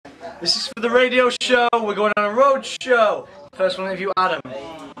This is for the radio show. We're going on a road show. First one, interview Adam.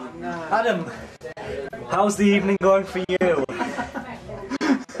 Adam, how's the evening going for you?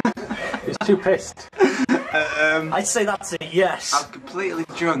 He's too pissed. I'd say that's a yes. I'm completely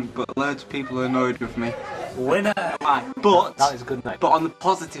drunk, but loads of people are annoyed with me. Winner. But That is a good night. But on the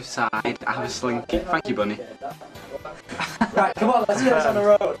positive side, I have a slinky. Thank you, Bunny. Right, come on, let's get this on the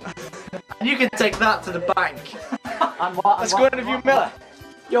road. And you can take that to the bank. Let's go interview Miller.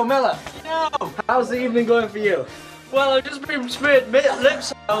 Yo, Miller. No! How's the evening going for you? Well, I've just been smeared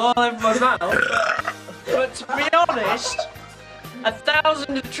lips all over my mouth. But to be honest,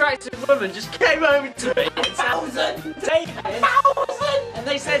 1,000 attractive women just came over to me and said, David, and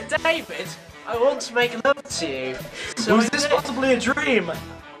they said, David, I want to make love to you. So Was this possibly a dream?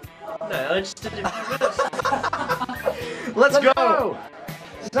 No, I just did it for this. Let's go!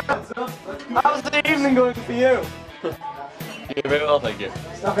 So, how's the evening going for you? You're very well, thank you.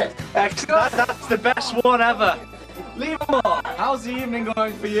 Stop it. Excellent. That's the best one ever. Leave more. How's the evening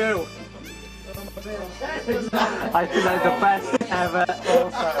going for you? I think that's the best ever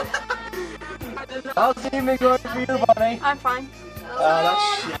also. How's the evening going for you, Bonnie? I'm fine.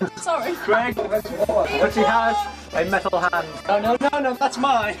 That's shit. Sorry. Greg, But she has a metal hand. no, that's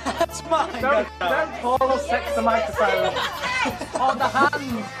mine. That's mine. Don't fall sex the microphone. On the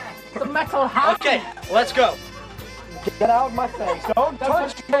hand. The metal hand. Okay, let's go. Get out of my face. Don't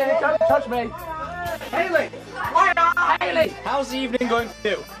touch me. Don't touch me. Haley! Haley. How's the evening going for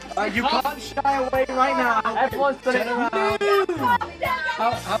you? You can't shy away right now. Everyone's done it.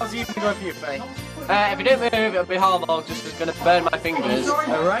 How's the evening going for you, Faye? If you don't move, it'll be horrible. Just going to burn my fingers.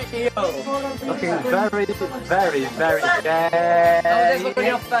 Alright, Looking very, very, very How gay. does it look on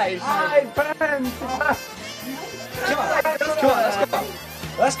your face? I burned. Come on, let's go.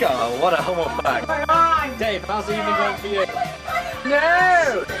 Let's go. What a homophobe. Dave, how's the evening going for you?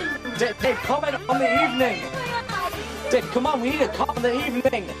 No. Dave, comment on the evening. Dave, come on, we need a comment on the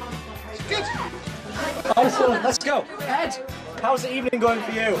evening. Good. Excellent, let's go. Ed, how's the evening going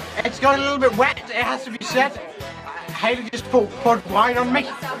for you? It's got a little bit wet, it has to be said. Haley just poured wine on me.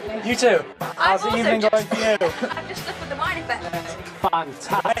 You too. How's the also evening going for you? I'm just stuck with the wine effect.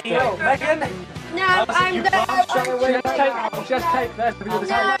 Fantastic. Hey, yo, Megan. No, I'm You the... can't shy away right now. Just take this to the other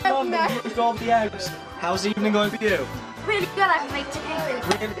side. Used all the outs. How's the evening going for you? Really good, I've made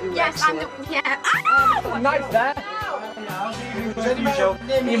chicken. Really Yes, I'm the... Yeah. Ah! Nice there. How's the evening going for you, Joe?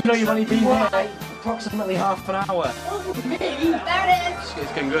 Even though you've only been here approximately half an hour. There it is.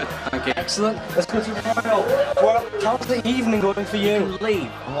 It's going good. Thank you. Excellent. Let's go to Royal. Well, how's the evening going for you?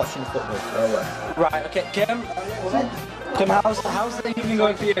 Leave. I'm watching football. Right, okay, Kim, how's the evening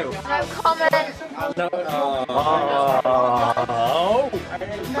going for you? No comment. No.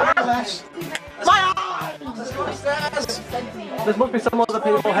 There must be some other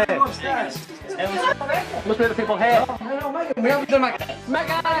people here. Must be other people here. No, Megan, we haven't done Megan.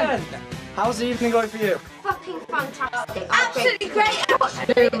 Megan! How's the evening going for you? Fucking fantastic. Absolutely great. I've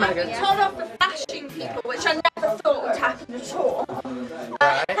told off the flashing people, which I never thought would happen at all.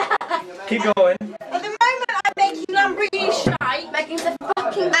 Keep going. At the moment, I'm making Lamborghini shy. Making the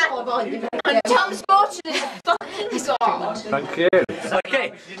fucking bad. And Tom's Fortune is a fucking god. Thank you.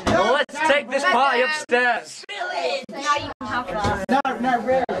 Okay, well, let's take this party upstairs. Now you can have that. No,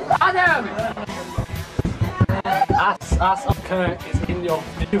 really. Adam! Ass of Kirk is in your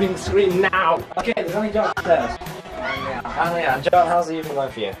viewing screen now. Okay, there's only John upstairs. And John, how's the evening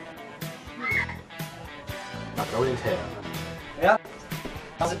going for you? I'm going here. Yeah?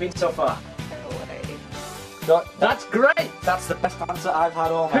 How's it been so far? That's great! That's the best answer I've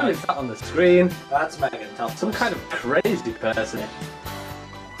had all Who night. is that on the screen? That's Megan Thompson. Some kind of crazy person.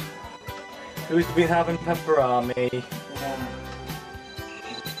 Who's been having pepperami?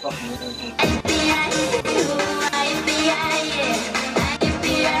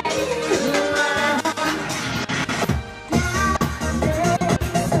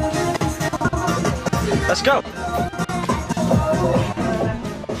 Let's go!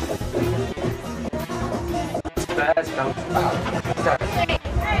 There's no.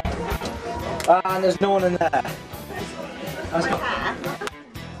 And there's no one in there. Let's go.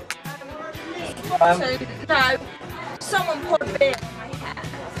 No, someone put a bit in my hair.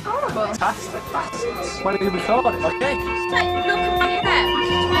 Horrible. Fantastic bastards. When did we record it? Okay. Like, look at my hair.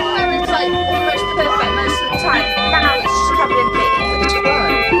 My hair is like almost perfect most of the time. Now it's just covered in bits. It's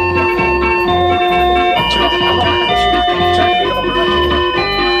fine.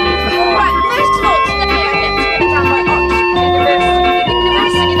 Right, first of all, today I get to go down by Oxford University, the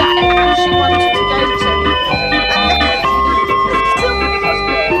university that I actually wanted to go to. And then,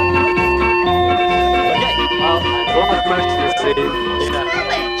 Okay. Well, a lot of questions to see. smell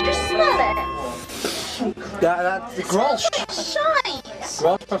it, just smell That's the Grolsch. Shite.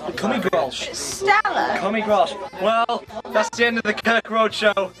 Grolsch, probably Cummy Grolsch. Stella. Cummy Grolsch. Well, that's the end of the Kirk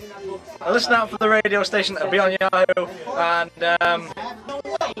Roadshow. Listen out for the radio station that'll be on Yahoo, and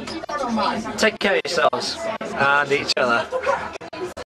take care of yourselves and each other.